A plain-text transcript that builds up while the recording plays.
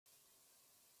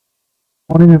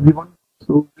Morning everyone.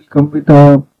 So we'll come with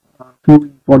a few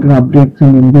important updates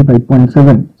in ENVI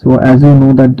 5.7. So as you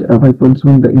know that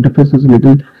 5.7 the interface is a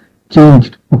little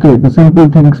changed. Okay, the simple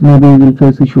things maybe will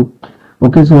face issue.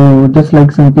 Okay, so just like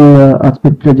simple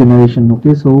spectra generation.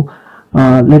 Okay, so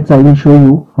I will show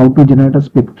you how to generate a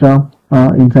spectra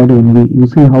inside ENVI. You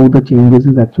see how the changes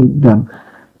is actually done.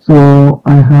 So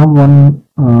I have one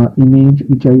image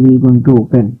which I will going to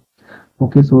open.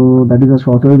 Okay, so that is a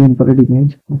shortwave infrared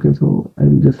image. Okay, so I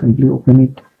will just simply open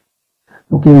it.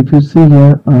 Okay, if you see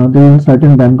here, there are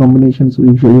certain band combinations we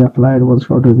usually applied was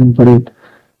shortwave infrared.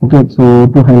 Okay, so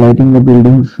to highlighting the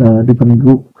buildings different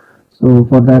group. So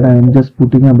for that I am just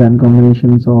putting a band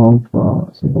combinations of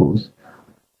suppose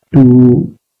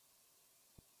two.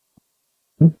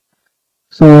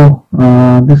 So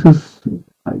this is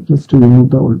just to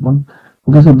remove the old one.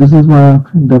 Okay, so this is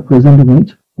the present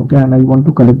image. Okay, and I want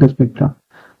to collect the spectra.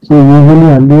 So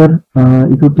usually earlier,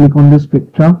 if you click on the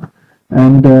spectra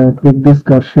and take this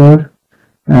cursor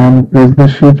and press the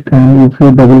shift, and if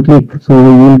you double click, so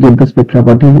you will get the spectra,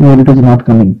 but here it is not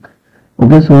coming.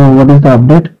 Okay, so what is the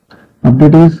update?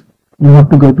 Update is you have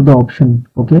to go to the option.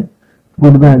 Okay,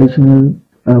 go to the additional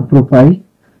profile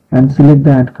and select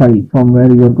the add file from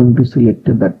where you are going to select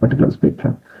that particular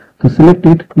spectra. So select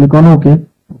it, click on OK.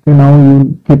 Okay, now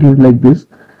you get it like this.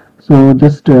 So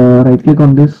just right click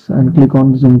on this and click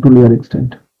on zoom to layer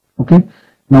extent. Okay,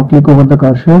 now click over the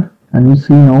cursor and you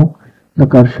see now the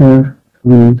cursor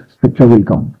spectra will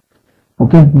come.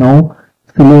 Okay, now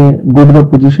go to the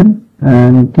position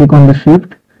and click on the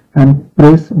shift and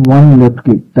press one left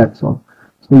click. That's all.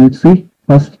 So you see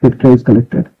first spectra is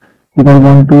collected. If I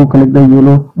want to collect the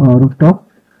yellow rooftop,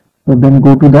 so then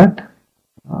go to that,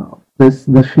 press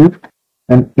the shift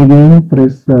and again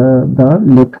press the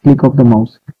left click of the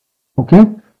mouse. Okay,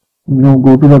 now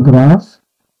go to the grass,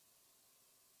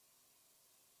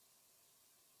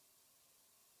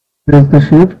 press the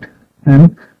shift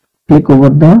and click over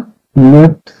the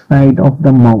left side of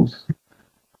the mouse.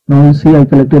 Now you see I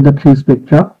collected the three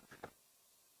spectra.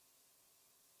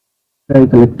 I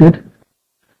collected,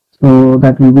 so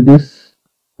that will be this.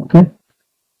 Okay,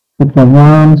 spectra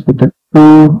 1, spectra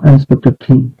 2 and spectra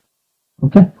 3.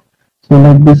 Okay, so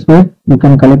like this way you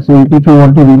can collect. So if you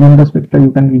want to rename the spectra,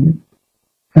 you can rename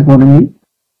accordingly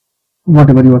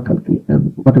whatever you are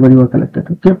collected.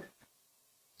 Okay,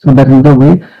 so that is the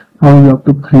way how you have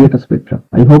to create a spectra.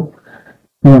 I hope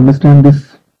you understand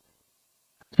this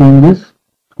changes.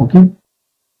 Okay,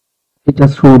 it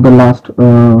just show the last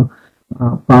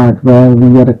part where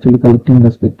we are actually collecting the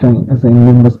spectra as an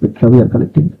member spectra we are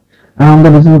collecting, and on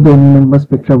the basis of the member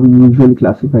spectra we usually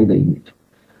classify the image.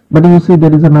 But you see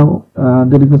there is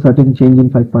a certain change in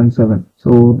 5.7.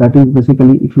 so that is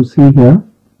basically, if you see here,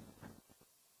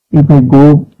 if I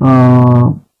go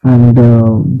and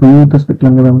do the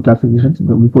spectral angle mapping classifications,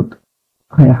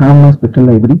 I have my spectral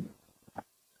library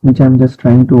which I am just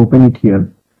trying to open it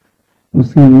here. You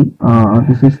see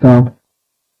this is the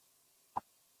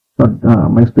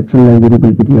my spectral library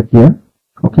will be here.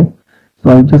 Okay, so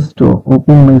I just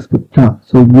open my spectra.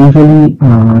 So usually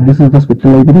this is the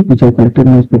spectral library which I collected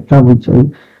my spectra, which I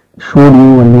showed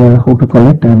you earlier how to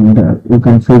collect, and you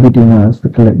can save it in a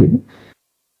spectral library.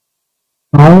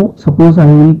 Now suppose I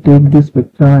will take this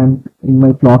spectra and in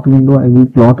my plot window I will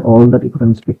plot all the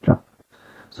different spectra.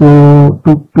 So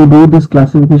to do this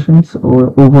classifications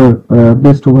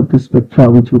based over this spectra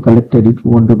which you collected, if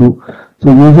you want to do, so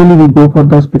usually we go for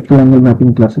the spectral angle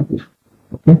mapping classification.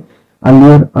 Okay,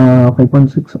 earlier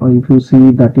 5.6, or if you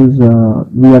see, that is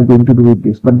we are going to do with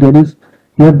this, but there is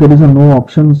no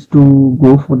options to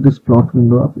go for this plot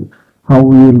window. How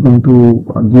we are going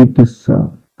to give this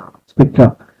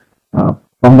spectra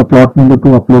from the plot window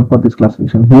to upload for this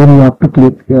classification. Here you have to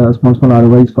click small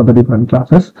ROIs for the different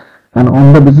classes, and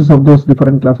on the basis of those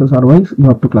different classes ROIs you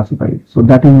have to classify it. So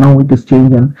that is now it is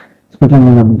changed and spectral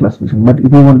angle mapping classification. But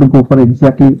if you want to go for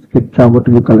exactly spectra what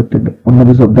you collected, on the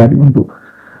basis of that you want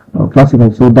to classify,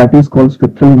 so that is called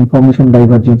spectral information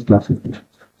divergence classification.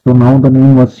 So now the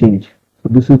name was changed. So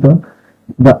this is the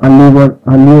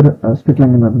earlier spectral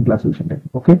angle mapping classification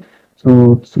technique. Okay,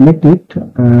 so select it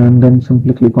and then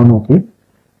simply click on OK.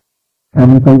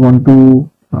 And if I want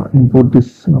to import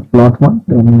this plot one,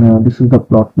 then this is the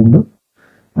plot window,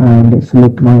 and I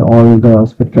select all the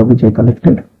spectra which I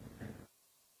collected,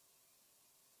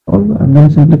 and then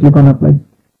simply click on apply.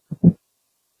 Okay.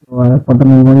 So for the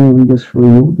memory I will just show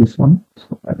you this one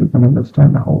so that you can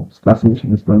understand how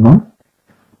classification is going on.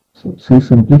 So see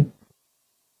simply.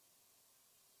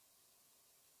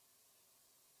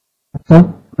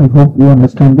 So I hope you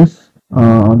understand this.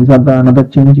 These are the another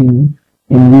change in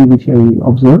ENVI which I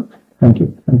observed. Thank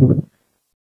you. Thank you very much.